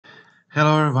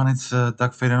Hello everyone, it's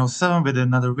DuckFader07 with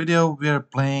another video. We are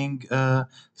playing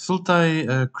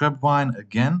Sultai CrabVine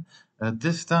again.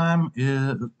 This time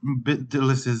the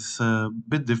list is a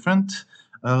bit different,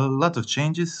 a lot of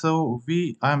changes. So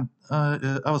I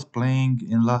was playing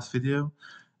in last video.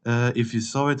 If you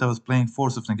saw it, I was playing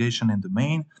Force of Negation in the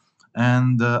main,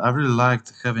 and I really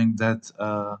liked having that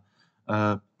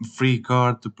free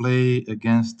card to play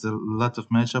against a lot of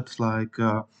matchups like.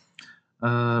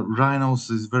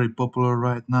 Rhinos is very popular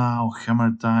right now.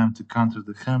 Hammer time to counter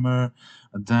the hammer.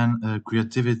 Then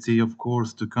creativity, of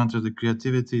course, to counter the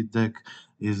creativity deck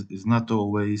is not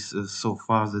always so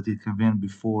fast that it can win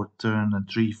before turn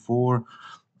 3-4.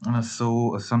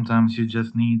 So sometimes you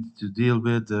just need to deal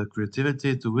with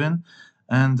creativity to win.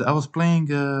 And I was playing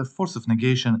Force of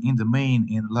Negation in the main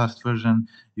in last version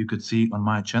you could see on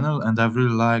my channel, and I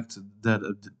really liked that.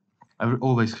 I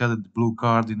always had a blue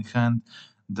card in hand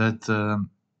that.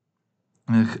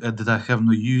 That I have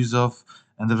no use of,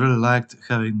 and I really liked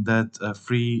having that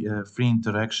free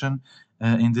interaction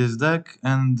in this deck.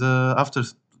 And after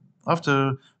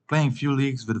playing few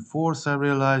leagues with Force, I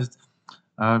realized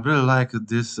I really like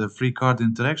this free card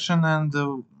interaction, and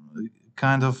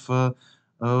kind of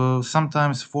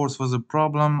sometimes Force was a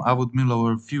problem. I would mill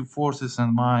over a few forces,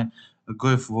 and my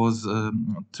Goyf was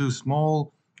too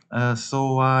small.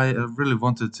 So I really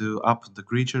wanted to up the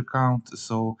creature count.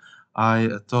 So I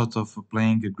thought of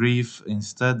playing a Grief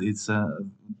instead. It's a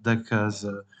deck has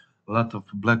a lot of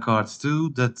black cards too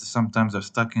that sometimes are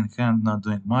stuck in hand, not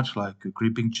doing much, like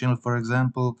Creeping Chill, for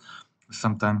example.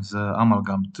 Sometimes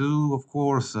Amalgam too, of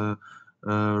course.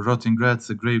 Rotting Rats,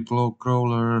 a Grave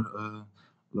Crawler. A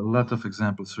lot of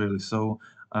examples, really. So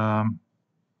I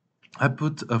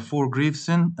put 4 Griefs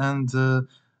in, and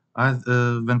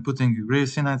when putting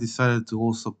Griefs in, I decided to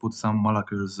also put some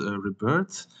Malakir's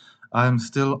Rebirth. I'm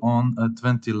still on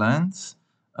 20 lands,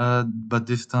 but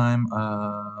this time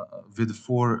with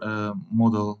 4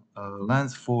 model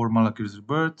lands for Malakir's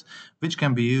Rebirth, which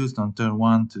can be used on turn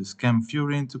 1 to scam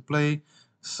Fury into play.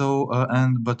 So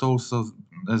but also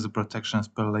as a protection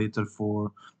spell later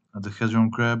for the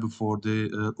Hedron Crab, for the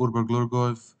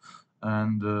Urberglurgoyf,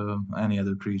 and any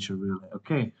other creature really.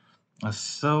 Okay,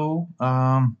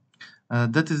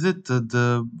 that is it.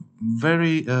 The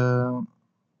very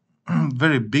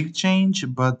very big change,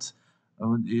 but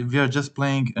we are just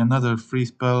playing another free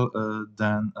spell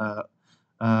than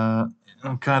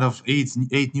kind of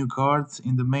eight new cards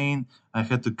in the main. I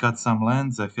had to cut some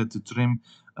lands. I had to trim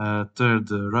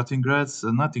third rotting rats.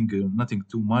 Nothing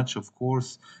too much, of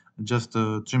course. Just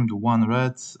trimmed 1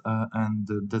 rat, and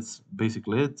that's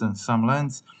basically it. And some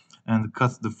lands, and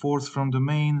cut the fourth from the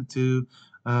main to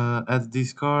add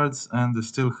these cards, and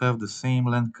still have the same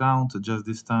land count. Just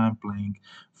this time playing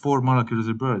 4 Molecular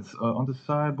Rebirths on the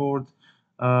sideboard.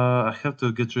 I have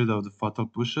to get rid of the fatal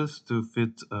pushes to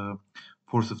fit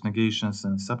Force of Negations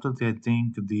and Subtlety. I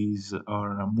think these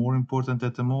are more important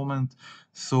at the moment.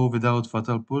 So without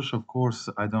Fatal Push, of course,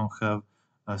 I don't have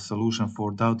a solution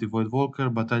for Doughty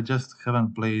Voidwalker, but I just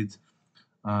haven't played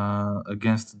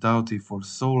against Doughty for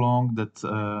so long that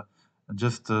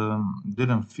just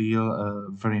didn't feel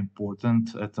very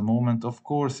important at the moment. Of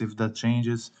course, if that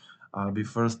changes, I'll be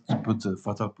first to put the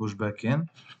Fatal Push back in.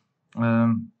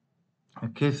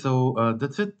 Okay, so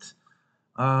that's it.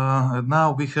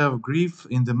 Now we have Grief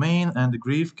in the main, and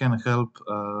Grief can help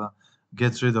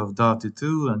get rid of Doughty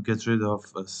 2 and get rid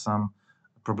of some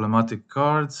problematic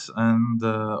cards. And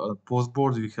post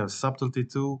board we have Subtlety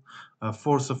 2,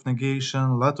 Force of Negation,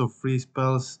 a lot of free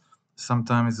spells.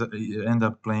 Sometimes you end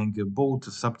up playing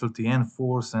both Subtlety and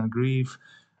Force and Grief,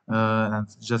 and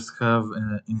just have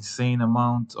an insane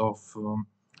amount of free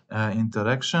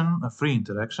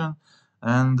interaction.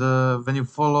 And when you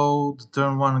follow the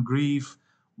turn 1 Grief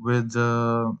with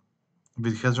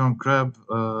Hedron Crab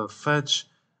fetch,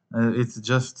 it's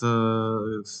just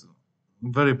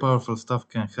very powerful stuff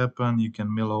can happen. You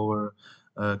can mill over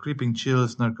Creeping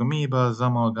Chills, Narcomoebas,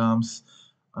 Amalgams,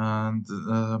 and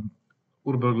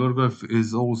Urberglurgov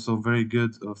is also very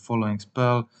good following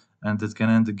spell, and it can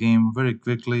end the game very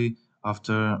quickly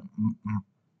after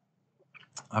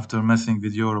after messing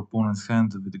with your opponent's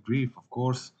hand with the Grief, of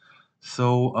course.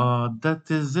 So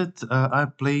that is it. I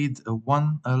played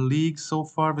one league so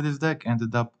far with this deck,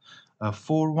 ended up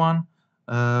 4-1.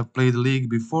 Played a league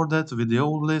before that with the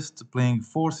old list, playing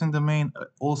Force in the main,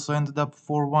 also ended up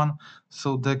 4-1.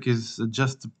 So deck is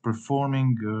just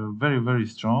performing very, very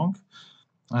strong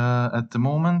at the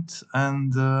moment.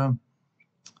 And we'll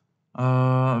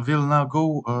now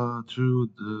go through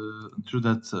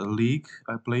that league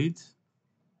I played.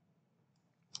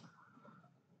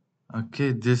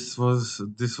 Okay, this was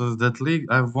that league.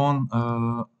 I won.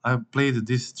 I played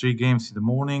these three games in the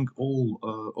morning.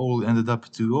 All ended up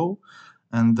 2-0,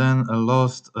 and then I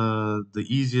lost the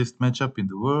easiest matchup in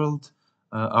the world.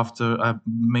 After I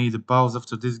made a pause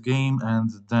after this game, and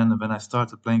then when I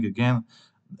started playing again,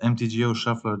 MTGO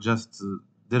Shuffler just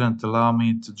didn't allow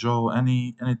me to draw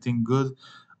anything good.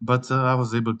 But I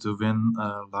was able to win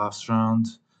last round.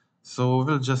 So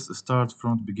we'll just start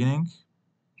from the beginning.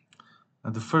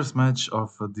 The first match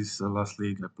of this last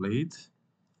league I played.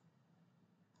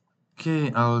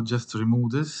 Okay, I'll just remove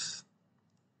this.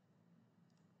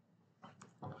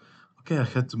 Okay, I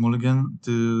had to mulligan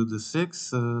to the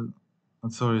 6,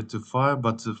 sorry, to 5,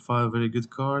 but 5 very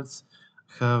good cards.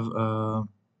 Have,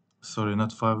 sorry,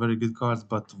 not 5 very good cards,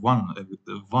 but one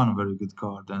very good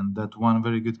card, and that one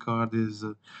very good card is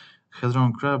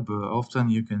Hedron Crab. Often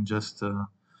you can just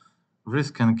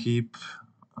risk and keep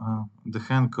the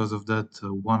hand because of that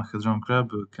one Hedron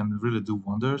Crab can really do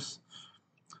wonders.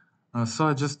 So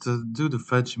I just do the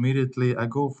fetch immediately. I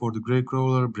go for the Grey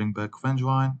Crawler, bring back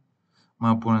Vengevine.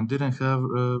 My opponent didn't have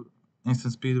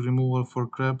instant speed removal for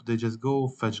Crab. They just go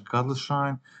fetch Godless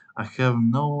Shrine. I have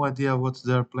no idea what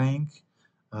they're playing.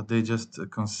 They just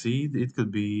concede. It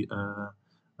could be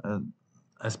uh,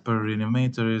 Esper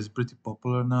Reanimator is pretty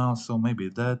popular now, so maybe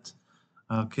that.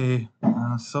 Okay,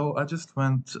 so I just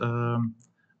went.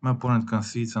 My opponent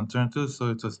concedes on turn 2, so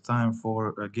it was time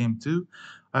for game 2.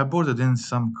 I boarded in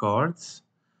some cards.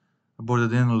 I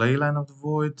boarded in Leyline of the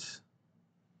Void,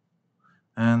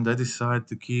 and I decided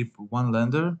to keep one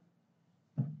lander.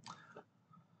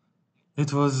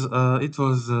 It was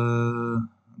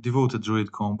Devoted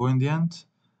Druid combo in the end.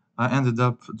 I ended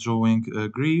up drawing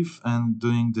Grief and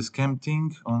doing the scam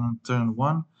thing on turn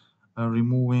 1,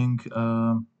 removing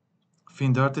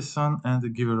Fiend Artisan and the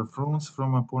Giver of Runes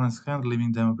from my opponent's hand,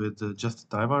 leaving them with just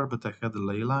Tyvar, but I had a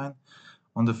Leyline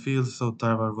on the field, so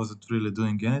Tyvar wasn't really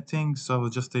doing anything, so I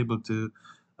was just able to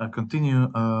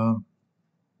continue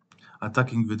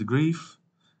attacking with Grief.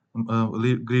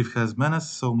 Grief has Menace,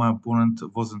 so my opponent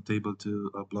wasn't able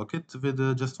to block it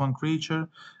with just one creature,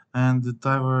 and the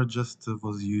Tyvar just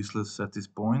was useless at this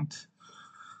point.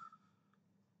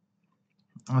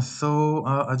 So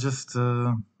I just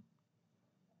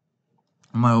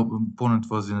my opponent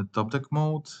was in a top deck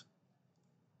mode.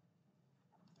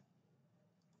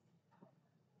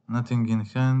 Nothing in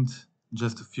hand,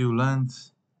 just a few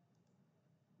lands.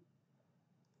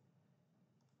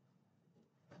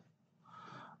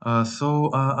 I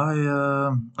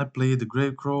play the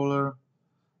Gravecrawler.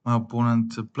 My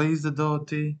opponent plays the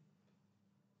Doughty,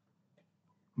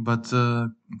 but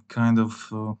kind of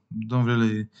don't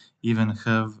really even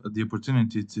have the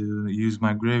opportunity to use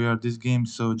my graveyard this game.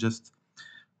 So just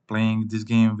playing this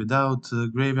game without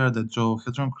graveyard, I draw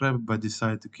Hedron Crab, but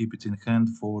decide to keep it in hand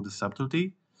for the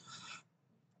subtlety.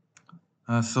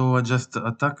 So I just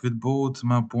attack with both.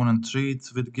 My opponent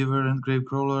treats with Giver and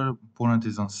Gravecrawler. Opponent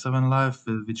is on 7 life,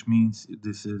 which means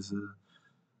this is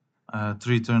a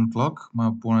 3-turn clock. My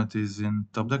opponent is in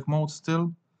top deck mode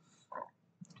still.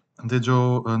 They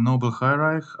draw Noble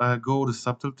Hierarch. I go the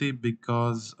subtlety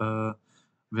because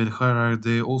with Hierarch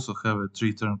they also have a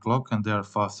 3-turn clock and they are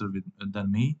faster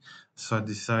than me. So I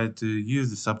decide to use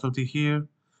the subtlety here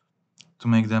to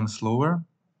make them slower.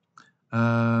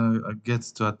 I get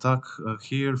to attack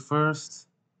here first.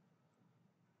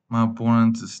 My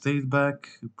opponent stayed back,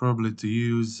 probably to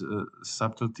use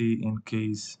subtlety in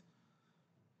case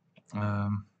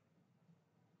um,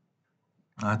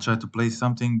 I tried to play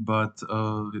something, but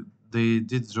they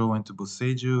did draw into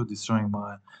Boseiju, destroying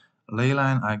my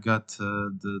leyline. I got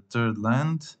the third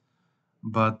land,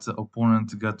 but the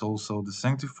opponent got also the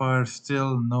Sanctifier.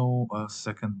 Still no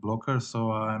second blocker,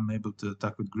 so I'm able to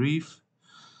attack with Grief.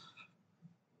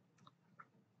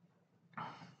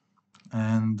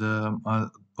 And my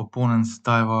opponent's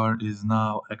Tyvar is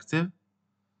now active.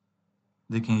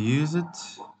 They can use it.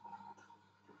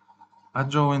 I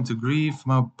draw into Grief,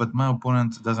 but my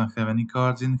opponent doesn't have any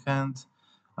cards in hand.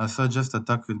 So I just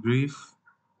attack with Grief.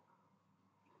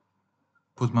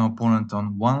 Put my opponent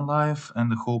on 1 life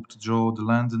and hope to draw the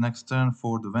land the next turn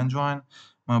for the Vengevine.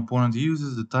 My opponent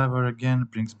uses the Tyvar again,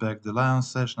 brings back the Lion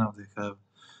Sash. Now they have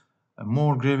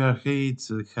more graveyard hate,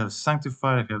 they have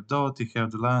Sanctifier, they have Dot, they have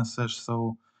the Lion Sash,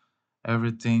 so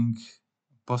everything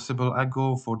possible. I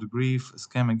go for the Grief,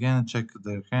 scam again, check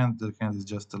their hand. Their hand is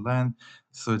just a land,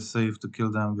 so it's safe to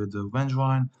kill them with the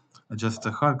Vengevine. I just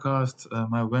hardcast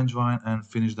my Vengevine and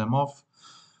finish them off.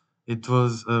 It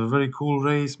was a very cool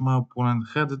race. My opponent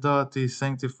had the Dati,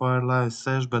 Sanctifier, Live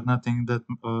Sash, but nothing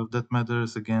that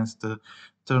matters against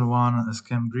turn 1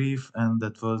 Scam Grief, and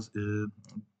that was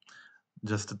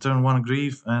Just a turn one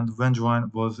grief and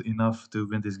Vengewine was enough to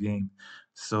win this game.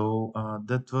 So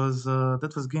that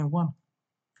was game one.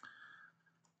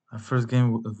 Our first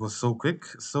game was so quick.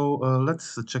 So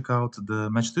let's check out the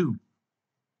match two.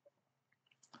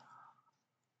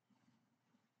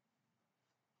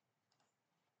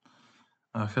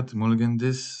 I had to mulligan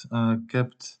this.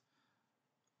 Kept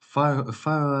five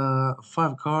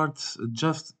cards,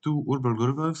 just two Urbal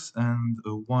Gurgovs and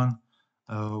one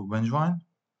Vengewine.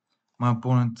 My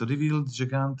opponent revealed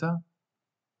Giganta.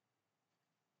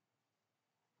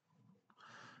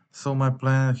 So my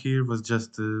plan here was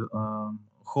just to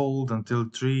hold until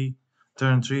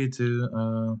turn three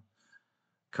to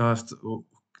cast Urbal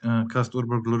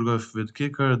Glurgov with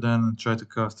Kicker, then try to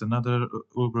cast another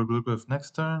Urbal Glurgov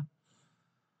next turn.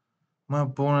 My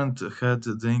opponent had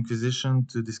the Inquisition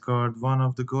to discard one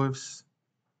of the Goyfs,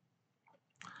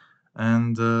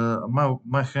 and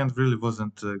my hand really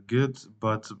wasn't good,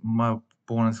 but my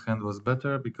opponent's hand was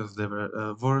better because they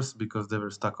were worse because they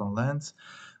were stuck on lands.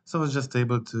 So I was just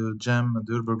able to jam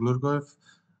the Urbal Glurgov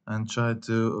and try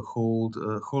to hold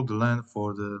the land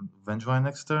for the Vengevine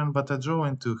next turn, but I draw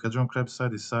into Hedron Crab, so I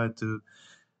decide to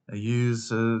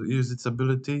use its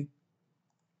ability.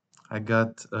 I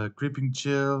got Creeping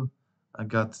Chill, I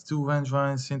got two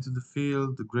Vengevines into the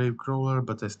field, the Grave Crawler,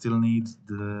 but I still need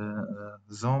the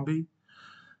zombie.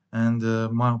 And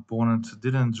my opponent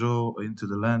didn't draw into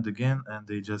the land again, and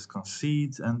they just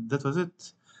concede, and that was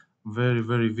it. Very,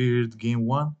 very weird game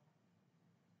one.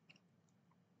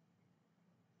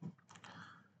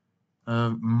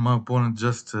 My opponent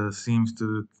just seems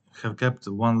to have kept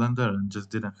one lander and just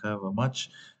didn't have much.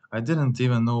 I didn't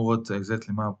even know what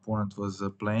exactly my opponent was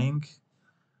playing,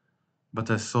 but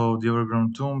I saw the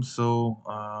Overgrown Tomb, so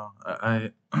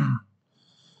I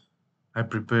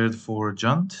prepared for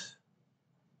Junt.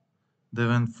 They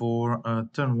went for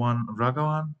turn one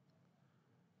Ragavan.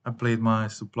 I played my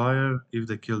supplier. If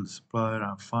they kill the supplier,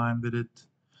 I'm fine with it.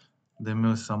 They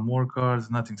mill some more cards,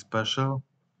 nothing special.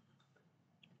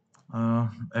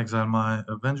 Exile my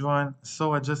Vengevine.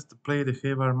 So I just played the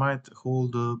Havar Might,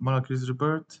 hold Malakri's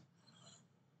Rebirth.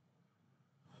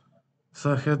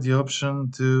 So I had the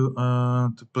option to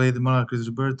play the Malakri's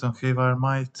Rebirth on Havar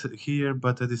Might here,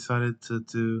 but I decided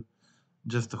to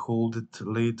just hold it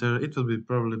later. It would be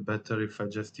probably better if I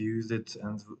just used it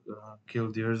and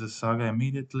killed the Urza Saga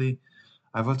immediately.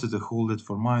 I wanted to hold it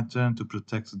for my turn to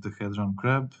protect the Hedron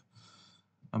Crab,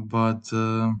 but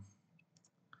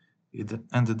it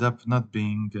ended up not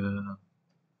being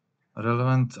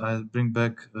relevant. I'll bring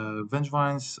back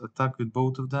Vengevines, attack with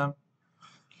both of them.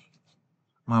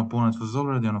 My opponent was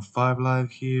already on a 5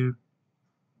 live here,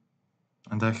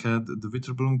 and I had the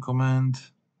Witterbloom command.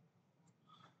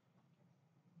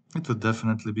 It would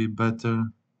definitely be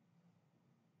better.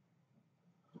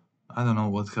 I don't know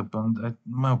what happened.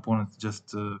 My opponent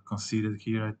just conceded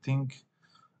here, I think.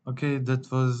 Okay,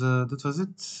 that was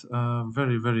it.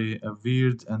 Very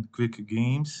weird and quick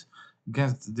games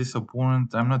against this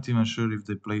opponent. I'm not even sure if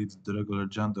they played the regular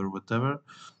Jund or whatever,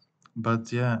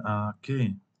 but yeah,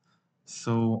 okay.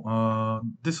 So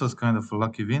this was kind of a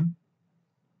lucky win,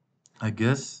 I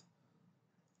guess.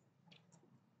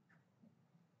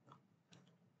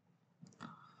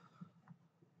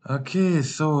 Okay,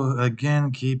 so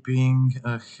again, keeping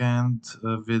a hand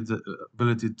with the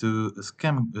ability to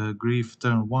scam Grief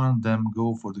turn 1, then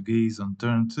go for the gaze on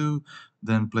turn 2,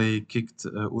 then play kicked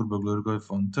Urboglurgoyf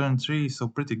on turn 3, so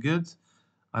pretty good.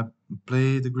 I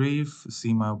play the Grief,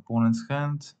 see my opponent's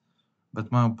hand,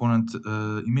 but my opponent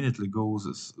immediately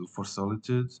goes for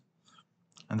Solitude.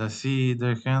 And I see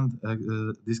their hand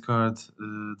discard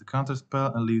the counter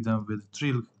spell and leave them with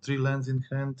three lands in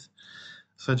hand.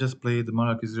 So I just played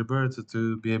Marrak's Rebirth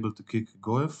to be able to kick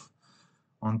Goyf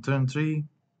on turn 3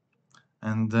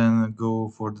 and then go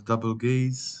for the double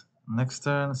gaze next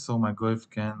turn so my Goyf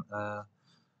can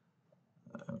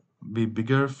be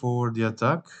bigger for the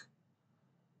attack.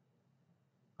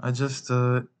 I just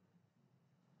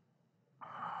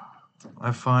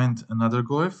I find another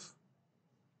Goyf.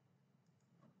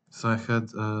 So I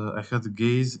had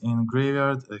gaze in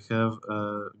graveyard. I have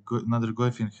another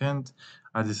Goyf in hand.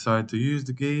 I decide to use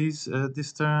the gaze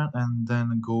this turn and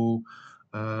then go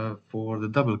for the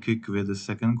double kick with the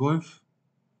second Goyf.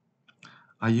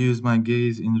 I use my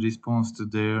gaze in response to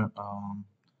their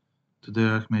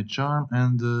Archmage Charm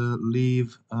and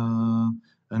leave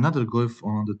another Goyf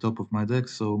on the top of my deck.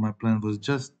 So my plan was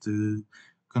just to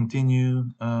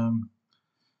continue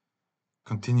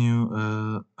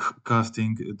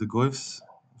casting the Goyfs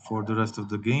for the rest of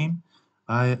the game.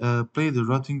 I play the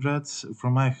Rotting Rats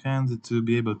from my hand to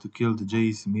be able to kill the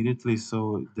Jays immediately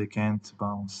so they can't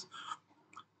bounce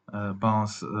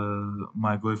bounce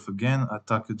my Goyf again,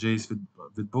 attack Jace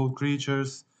with both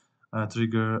creatures,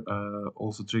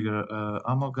 also trigger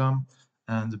Amalgam,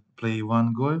 and play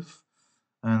one Goyf,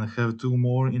 and have two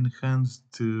more in hand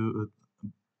to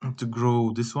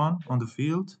grow this one on the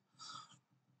field.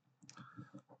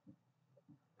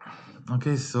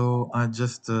 Okay, so I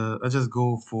just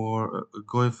go for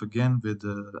Goyf again with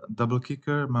a double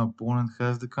kicker. My opponent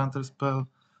has the counter spell.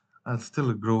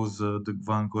 Still grows the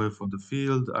one Goyf on the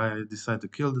field. I decide to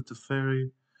kill the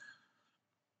Teferi.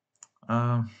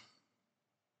 Um,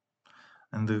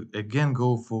 and again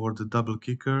go for the double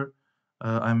kicker.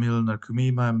 I mill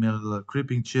Narcomoeba, I mill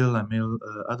Creeping Chill, I mill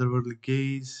Otherworldly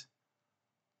Gaze.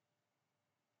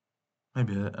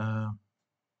 Maybe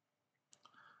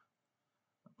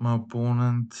my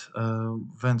opponent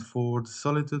went for the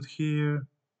Solitude here,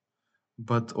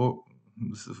 but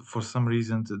for some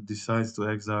reason decides to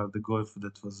exile the Goyf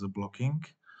that was blocking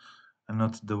and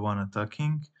not the one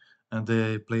attacking. And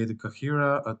they play the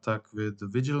Kahira, attack with the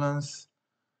Vigilance.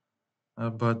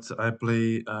 But I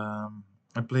play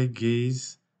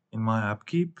Gaze in my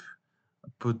upkeep,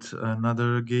 put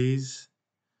another gaze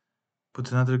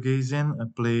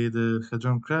in, play the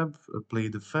Hedron Crab, play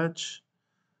the fetch.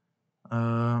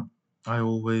 I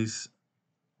always,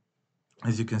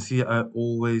 as you can see, I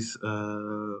always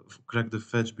crack the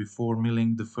fetch before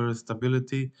milling the first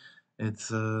ability. It's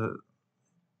that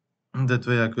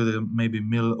way I could maybe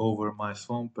mill over my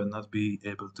swamp and not be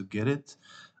able to get it.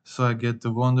 So I get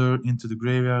the wander into the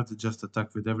graveyard, just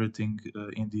attack with everything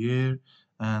in the air,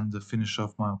 and finish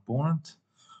off my opponent.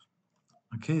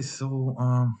 Okay, so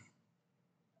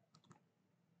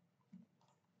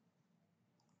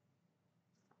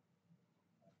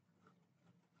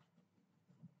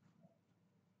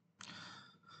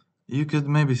you could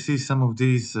maybe see some of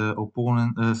these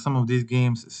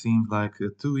games seem like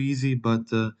too easy, but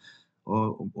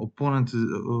opponents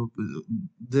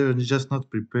they're just not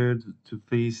prepared to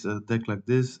face a deck like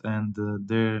this, and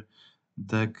their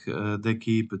deck they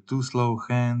keep too slow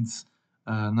hands,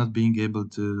 not being able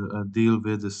to deal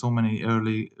with so many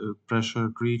early pressure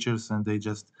creatures, and they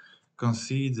just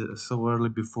concede so early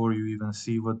before you even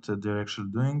see what they're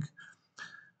actually doing.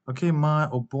 Okay, my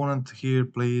opponent here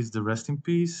plays the Rest in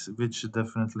Peace, which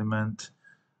definitely meant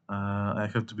I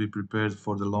have to be prepared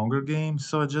for the longer game.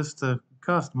 So I just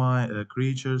cast my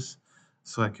creatures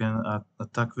so I can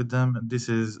attack with them. This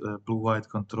is blue-white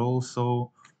control,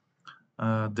 so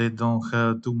they don't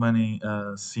have too many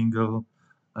single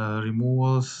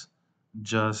removals.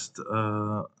 Just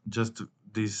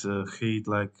this hate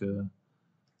like a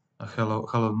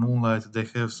Hello Moonlight. They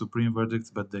have Supreme Verdicts,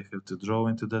 but they have to draw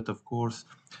into that, of course.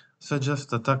 So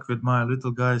just attack with my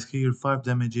little guys here, 5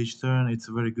 damage each turn. It's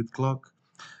a very good clock.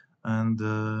 And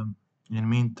in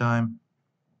meantime,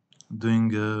 doing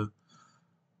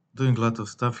doing a lot of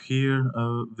stuff here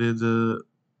with the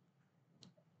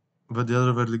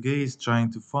other Worldly Gaze,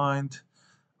 trying to find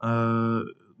uh,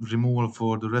 removal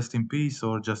for the Rest in Peace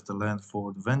or just a land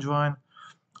for the Vengevine.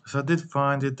 So I did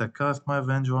find it. I cast my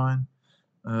Vengevine.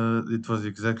 It was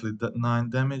exactly 9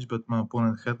 damage, but my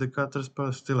opponent had the cutter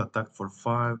spell, still attacked for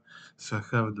 5, so I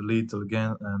have the lethal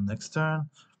again next turn.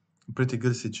 Pretty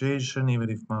good situation, even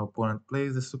if my opponent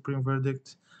plays the Supreme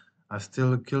Verdict. I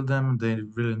still kill them, they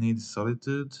really need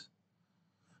Solitude.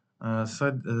 I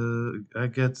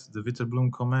get the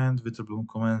Witterbloom command. Witterbloom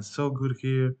command is so good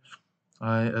here.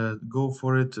 I go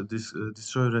for it,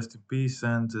 destroy Rest in Peace,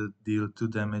 and deal 2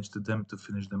 damage to them to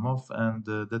finish them off, and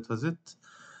that was it.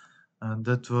 And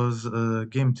that was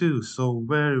game 2. So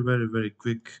very, very, very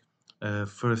quick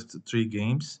first 3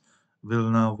 games.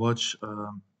 We'll now watch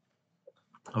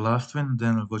a last win,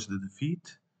 then we'll watch the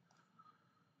defeat.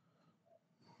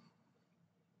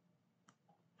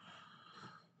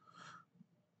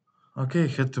 Okay,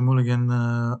 had to mulligan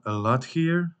a lot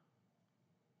here.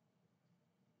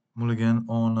 Mulligan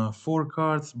on 4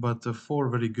 cards, but 4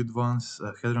 very good ones.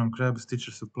 Hedron Crab,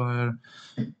 Stitcher Supplier.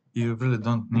 You really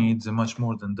don't need much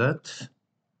more than that.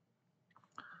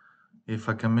 If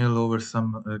I can mill over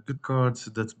some good cards,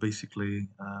 that's basically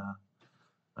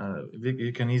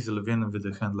you can easily win with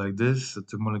a hand like this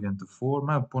to mulligan to 4.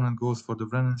 My opponent goes for the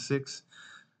Wrenn 6.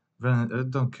 I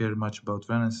don't care much about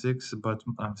Wrenn 6, but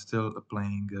I'm still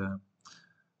playing.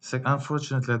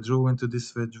 Unfortunately, I drew into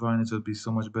this Vengevine. It would be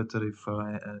so much better if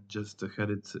I just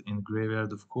had it in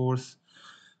graveyard, of course.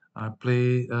 I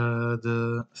play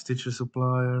the Stitcher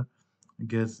Supplier,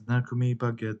 get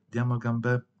Narcomoeba, get the Amalgam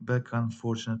back.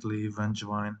 Unfortunately,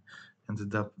 Vengevine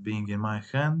ended up being in my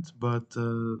hand, but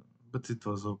it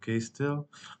was okay still.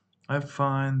 I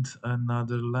find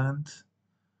another land,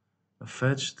 a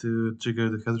fetch to trigger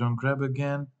the Hedron Crab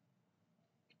again.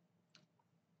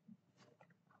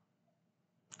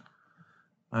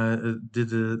 I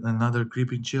did another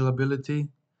Creeping Chill ability.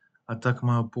 Attack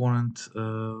my opponent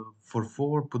for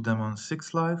 4, put them on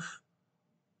 6 life.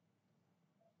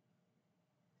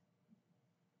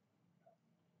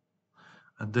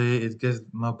 It guess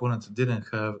my opponent didn't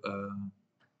have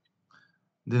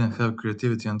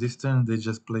creativity on this turn. They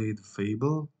just played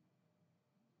Fable.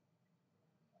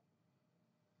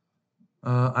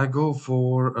 I go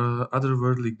for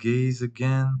Otherworldly Gaze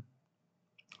again.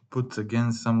 Put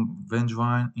again some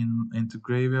Vengevine into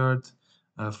graveyard.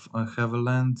 I have a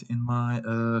land in my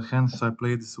hand, so I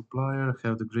play the Supplier.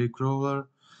 Have the Gravecrawler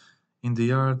in the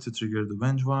yard to trigger the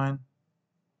Vengevine.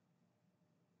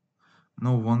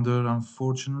 No wonder,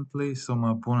 unfortunately, so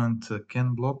my opponent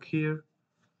can block here.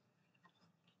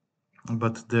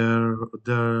 But they're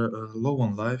low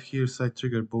on life here, so I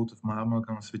trigger both of my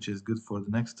amalgams, which is good for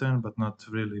the next turn, but not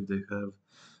really if they have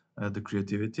the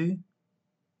creativity.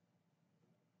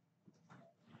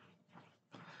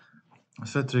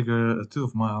 So I trigger 2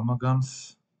 of my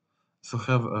amalgams. So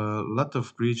have a lot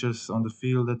of creatures on the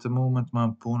field at the moment. My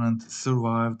opponent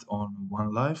survived on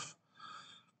 1 life.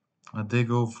 They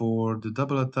go for the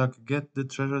double attack, get the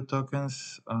treasure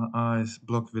tokens. I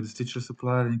block with Stitcher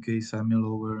Supplier in case I mill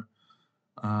over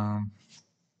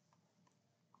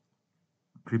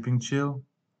Creeping Chill.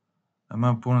 My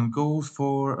opponent goes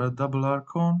for a double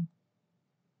Archon.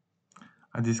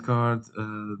 I discard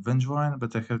Vengevine,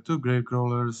 but I have 2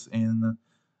 Gravecrawlers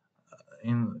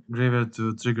in graveyard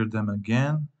to trigger them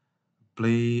again.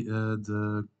 Play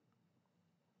the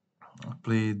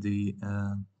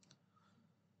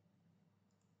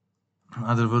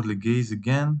Otherworldly Gaze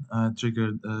again.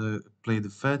 Play the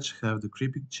fetch, have the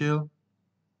Creeping Chill.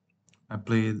 I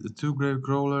played 2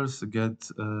 Gravecrawlers, get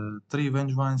 3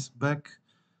 Vengevines back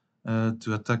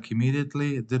to attack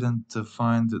immediately. Didn't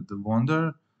find the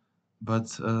Wonder, but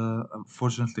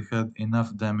fortunately had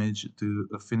enough damage to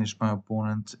finish my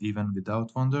opponent even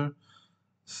without Wonder.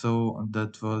 So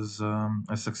that was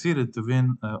I succeeded to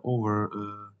win over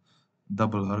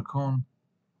double Archon.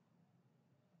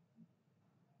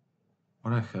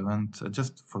 Or I haven't. I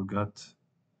just forgot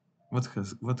what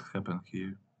happened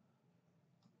here.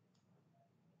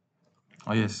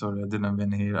 Oh yes, sorry, I didn't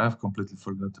win here. I've completely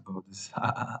forgot about this.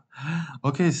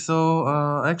 Okay, so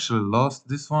I actually lost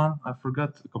this one. I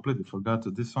completely forgot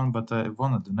this one, but I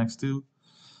won at the next 2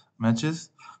 matches.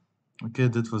 Okay,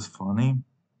 that was funny.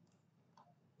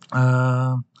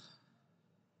 Uh,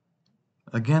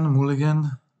 Again, Mulligan,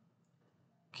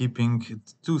 keeping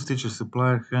 2 Stitcher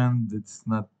Supplier hand. It's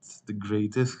not the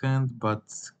greatest hand, but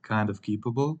kind of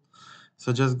keepable.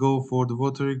 So just go for the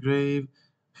Watery Grave,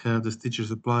 have the Stitcher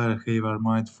Supplier Havar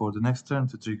Might for the next turn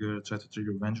to try to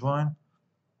trigger Vengevine.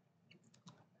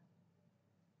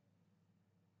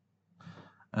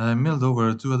 I milled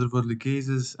over 2 Otherworldly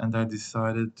Gazes, and I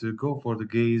decided to go for the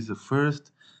Gaze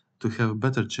first to have a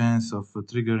better chance of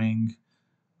triggering,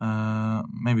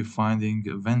 maybe finding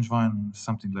a Vengevine or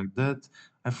something like that.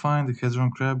 I find the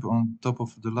Hedron Crab on top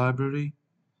of the library.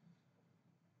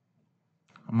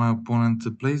 My opponent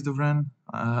plays the Wren.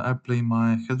 I play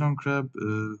my Hedron Crab,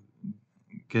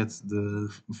 gets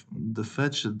the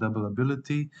fetch, double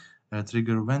ability,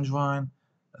 trigger Vengevine,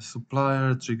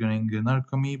 Supplier, triggering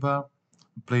Narcomoeba.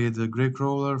 Play the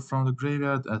Gravecrawler from the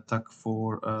graveyard, attack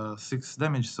for 6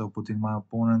 damage, so putting my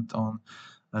opponent on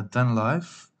 10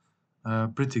 life.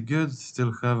 Pretty good,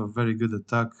 still have a very good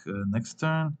attack next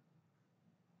turn.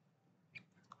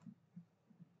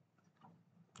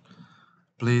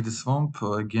 Play the Swamp,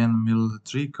 again mill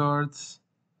 3 cards.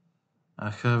 I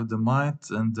have the Might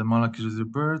and the Malakir's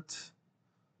Rebirth.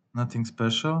 Nothing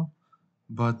special,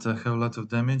 but I have a lot of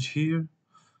damage here.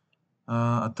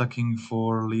 Attacking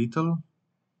for lethal.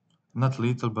 Not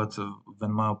lethal, but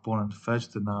when my opponent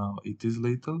fetched, now it is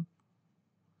lethal.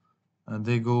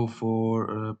 They go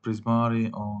for Prismari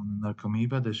on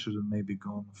Narcomoeba. They should have maybe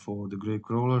gone for the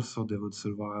Gravecrawler, so they would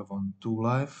survive on 2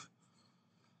 life.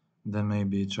 Then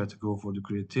maybe try to go for the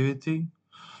creativity.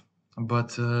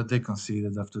 But they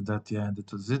conceded after that, yeah, that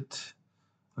was it.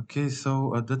 Okay,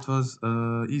 so that was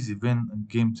easy win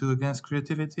game 2 against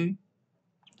creativity.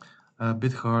 A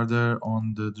bit harder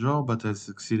on the draw, but I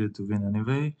succeeded to win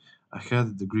anyway. I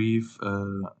had the Grief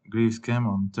Scam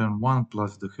on turn 1,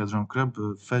 plus the Hedron Crab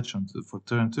fetch for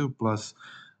turn 2, plus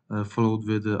followed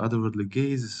with the Otherworldly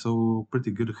Gaze, so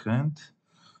pretty good hand.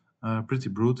 Pretty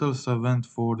brutal, so I went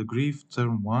for the Grief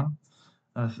turn 1.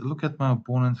 Look at my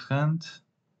opponent's hand.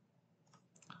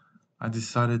 I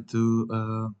decided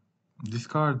to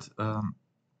discard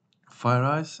Fire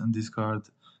Eyes and discard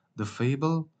the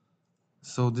Fable.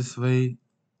 So this way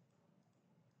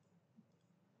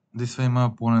my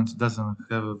opponent doesn't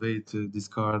have a way to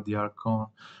discard the Archon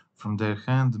from their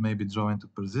hand, maybe draw into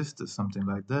persist or something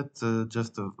like that.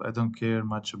 I don't care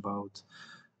much about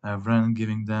Vren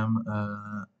giving them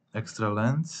extra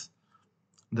lands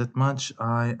that much.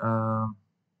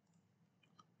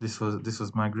 This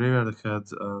was my graveyard. I had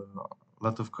a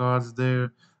lot of cards there,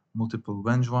 multiple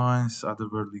Vengevines,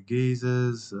 otherworldly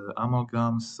gazes,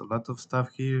 amalgams, a lot of stuff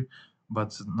here,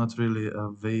 but not really a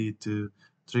way to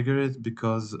trigger it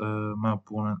because my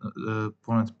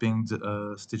opponent pinged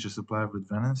Stitcher Supply with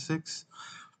Venom 6.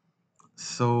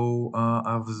 So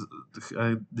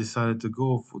I decided to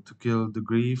go to kill the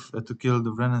Grief, to kill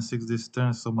the Venom 6 this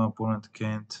turn, so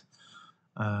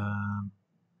uh,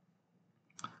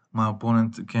 my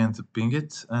opponent can't ping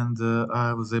it, and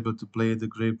I was able to play the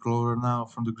Gravecrawler now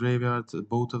from the graveyard,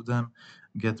 both of them,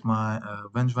 get my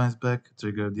Vengevines back,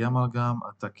 trigger the Amalgam,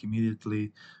 attack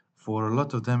immediately for a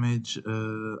lot of damage,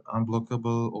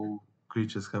 unblockable, all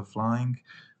creatures have flying.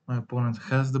 My opponent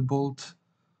has the Bolt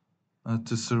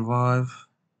to survive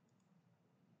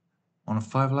on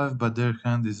 5 life, but their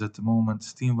hand is at the moment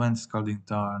Steam Vent, Scalding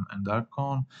Tarn, and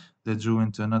Archon. They drew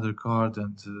into another card,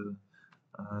 and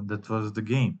that was the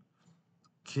game.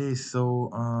 Okay,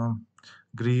 so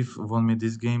Grief won me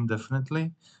this game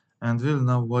definitely, and we'll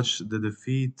now watch the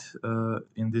defeat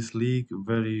in this league.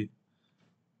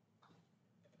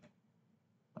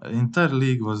 Entire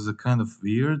league was kind of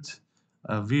weird,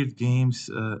 weird games.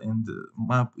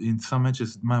 In some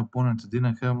matches, my opponent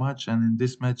didn't have much, and in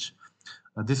this match,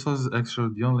 this was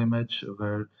actually the only match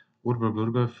where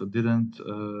Urberg didn't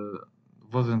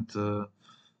wasn't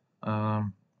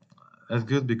um, as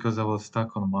good because I was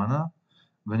stuck on mana.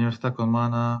 When you're stuck on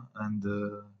mana and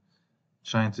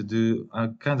trying to do, I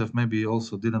kind of maybe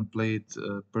also didn't play it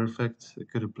perfect. I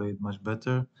could have played much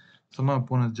better. So my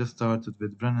opponent just started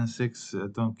with Brennan 6. I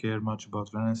don't care much about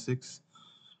Brennan 6.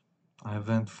 I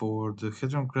went for the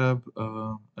Hedron Crab.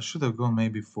 I should have gone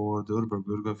maybe for the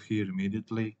Urberg here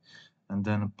immediately and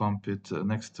then pump it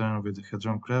next turn with the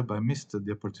Hedron Crab. I missed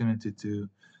the opportunity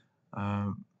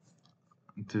uh,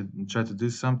 to try to do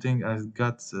something. I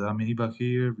got Amoeba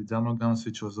here with Amalgams,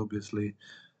 which was obviously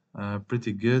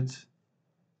pretty good.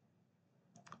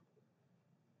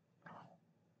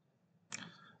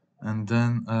 And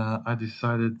then I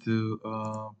decided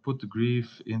to put the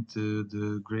Grief into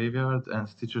the graveyard and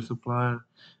Stitcher Supplier.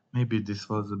 Maybe this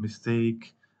was a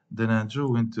mistake. Then I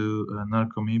drew into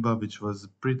Narcomoeba, which was a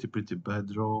pretty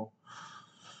bad draw.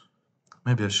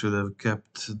 Maybe I should have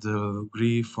kept the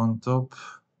Grief on top.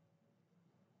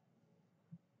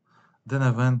 Then I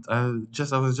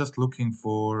was just looking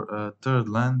for a third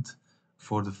land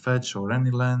for the fetch or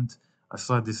any land.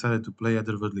 So I decided to play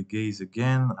Otherworldly Gaze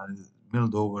again. I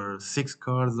milled over 6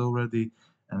 cards already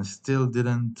and still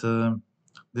didn't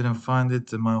find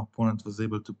it. My opponent was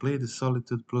able to play the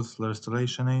Solitude plus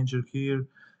Restoration Angel here,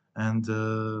 and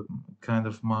kind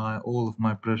of all of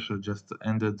my pressure just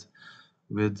ended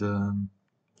with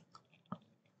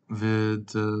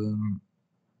with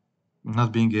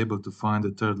not being able to find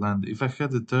a third land. If I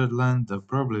had a third land, I'd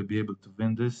probably be able to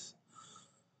win this.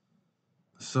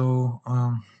 So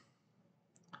a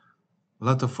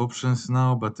lot of options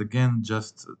now, but again,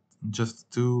 just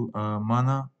 2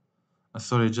 mana.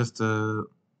 Sorry, just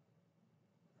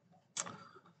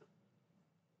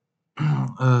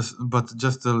but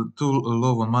just 2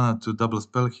 low on mana to double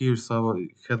spell here. So I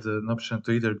had an option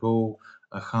to either go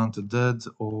Hunt the Dead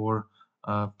or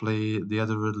play the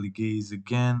Otherworldly Gaze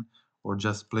again, or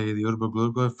just play the Urbo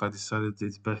Lurgoyf. I decided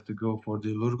it's best to go for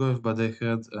the Lurgoyf, but I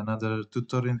had another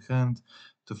tutor in hand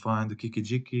to find the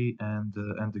Kikijiki and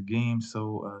end the game,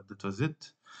 so that was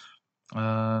it.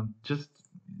 Just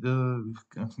the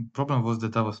problem was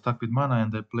that I was stuck with mana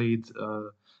and I played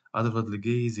Otherworldly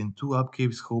Gaze in 2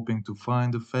 upkeeps, hoping to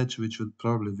find a fetch which would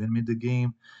probably win me the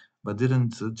game, but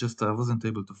didn't. I wasn't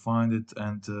able to find it,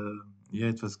 and yeah,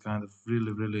 it was kind of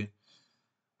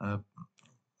uh,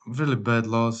 really bad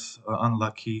loss,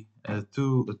 unlucky.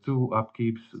 Two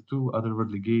upkeeps, 2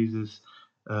 Otherworldly Gazes,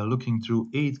 looking through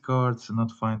 8 cards and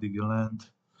not finding a land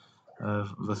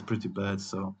was pretty bad.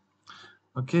 So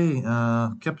okay,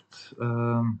 kept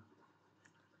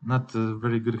not a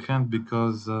very good hand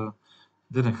because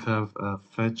didn't have a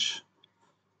fetch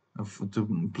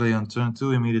to play on turn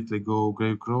 2, immediately go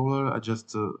Gravecrawler. I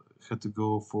just had to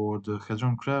go for the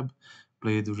Hedron Crab,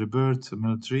 play the Rebirth,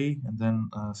 mill 3, and then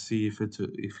see if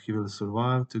he will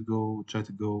survive to try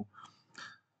to go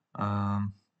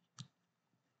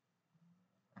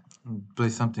play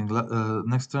something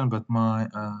next turn, but my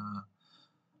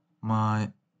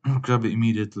Crab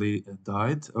immediately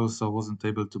died. Also wasn't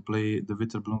able to play the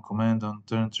Witterbloom command on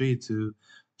turn 3 to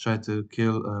try to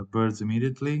kill birds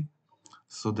immediately,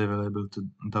 so they were able to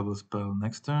double spell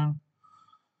next turn.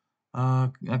 I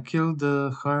killed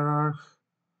the Hierarch.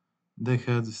 They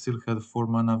still had 4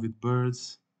 mana with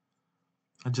birds.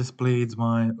 I just played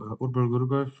my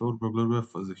Urborg-Urgorf.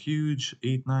 Urborg-Urgorf was a huge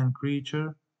 8/9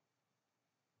 creature.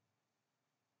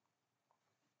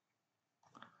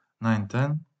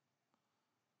 9/10.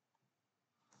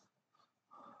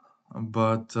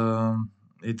 But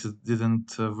it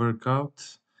didn't work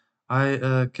out.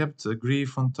 I kept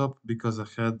Grief on top because I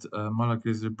had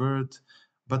Malakri's Rebirth,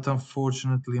 but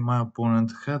unfortunately my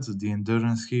opponent had the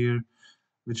Endurance here,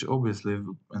 which obviously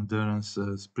Endurance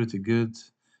is pretty good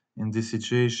in this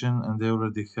situation, and they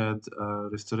already had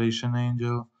Restoration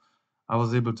Angel. I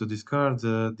was able to discard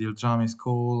the Ildrami's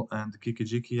Call and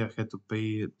Kikijiki. I had to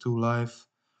pay 2 life.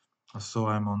 So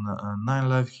I'm on 9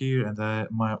 life here, and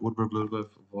my Urborg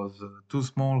was too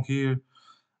small here.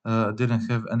 I didn't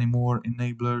have any more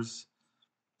enablers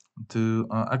to.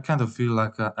 I kind of feel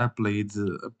like I played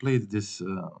this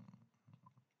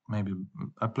maybe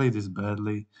I played this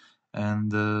badly,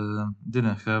 and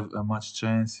didn't have much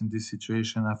chance in this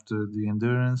situation after the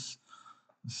endurance.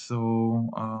 So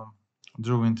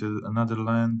drew into another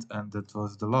land, and that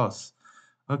was the loss.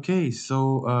 Okay,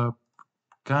 so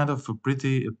kind of a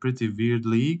pretty weird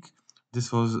league.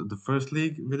 This was the first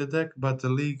league with a deck, but the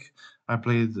league I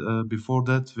played before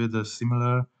that with a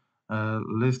similar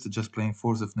list, just playing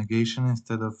Force of Negation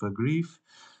instead of Grief,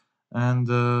 and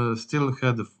still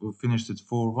had finished it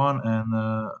 4-1. And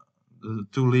the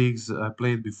 2 leagues I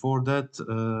played before that,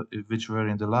 which were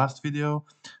in the last video,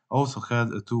 also had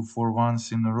 2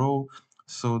 4-1s in a row.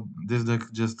 So this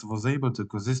deck just was able to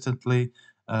consistently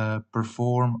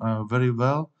perform very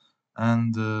well,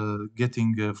 and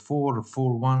getting 4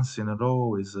 4-1s in a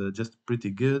row is just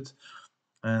pretty good.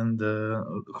 And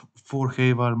 4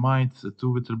 Havar Might, 2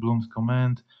 Witherblooms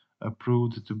Command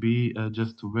proved to be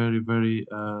just very, very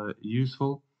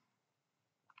useful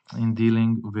in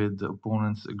dealing with the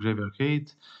opponent's Graveyard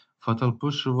Hate. Fatal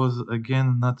Push was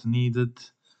again not needed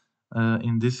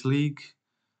in this league.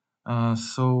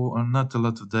 So not a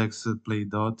lot of decks play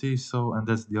Doughty, so and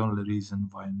that's the only reason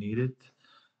why I need it.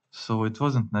 So it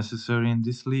wasn't necessary in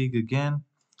this league again,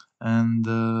 and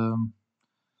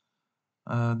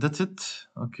that's it.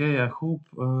 Okay,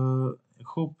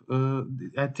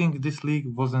 I think this league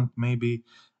wasn't maybe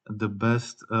the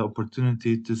best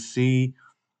opportunity to see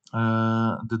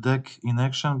the deck in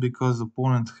action, because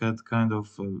opponent had kind of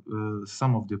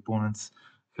some of the opponents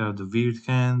had weird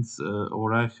hands,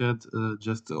 or I had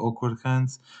just awkward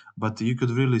hands, but you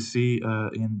could really see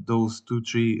in those 2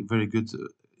 3 very good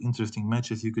interesting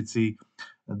matches, you could see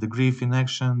the Grief in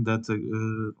action, that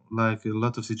like a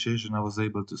lot of situation I was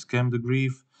able to scam the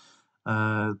Grief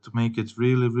to make it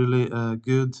really, really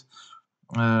good,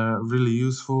 really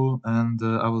useful, and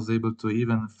I was able to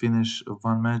even finish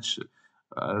one match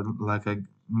like I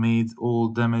made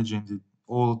all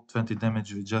 20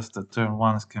 damage with just a turn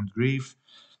 1 scammed Grief.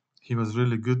 He was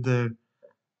really good there.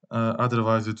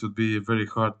 Otherwise, it would be a very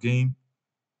hard game,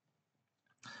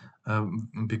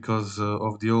 because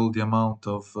of the amount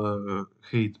of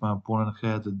hate my opponent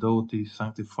had, the Doty,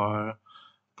 Sanctifier,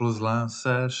 plus Lance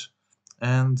Sash,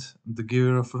 and the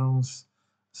Gear of Runes,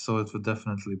 so it would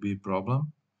definitely be a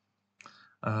problem.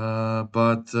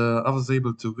 But I was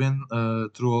able to win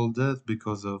through all that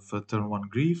because of turn 1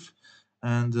 Grief,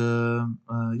 and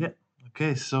yeah,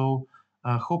 okay, so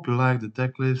I hope you liked the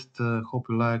deck list, hope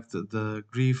you liked the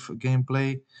Grief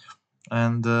gameplay,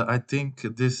 and I think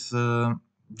this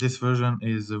version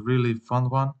is a really fun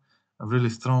one, a really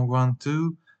strong one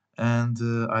too, and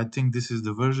I think this is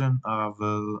the version I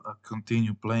will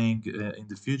continue playing in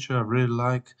the future. I really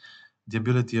like the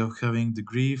ability of having the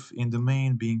Grief in the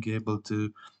main, being able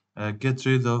to get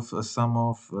rid of some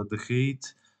of the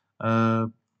hate uh,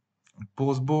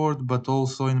 post board, but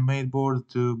also in main board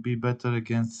to be better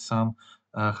against some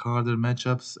harder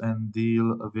matchups and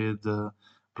deal with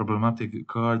problematic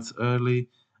cards early.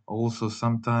 Also,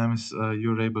 sometimes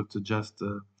you're able to just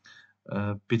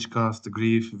pitch cast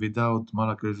Grief without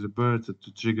Malakir's Rebirth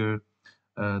to trigger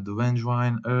the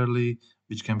Vengevine early,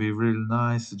 which can be really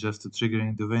nice, just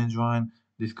triggering the Vengevine,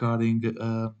 discarding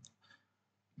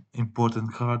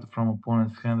important card from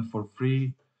opponent's hand for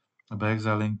free, by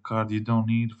exiling card you don't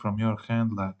need from your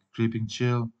hand, like Creeping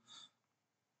Chill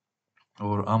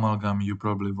or Amalgam you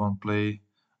probably won't play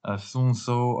soon.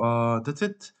 So that's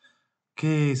it.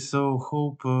 Okay, so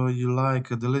hope you like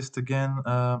the list again.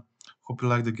 Hope you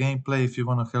like the gameplay. If you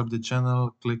want to help the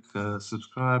channel, click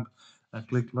subscribe,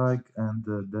 click like, and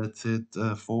that's it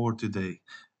for today.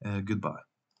 Goodbye.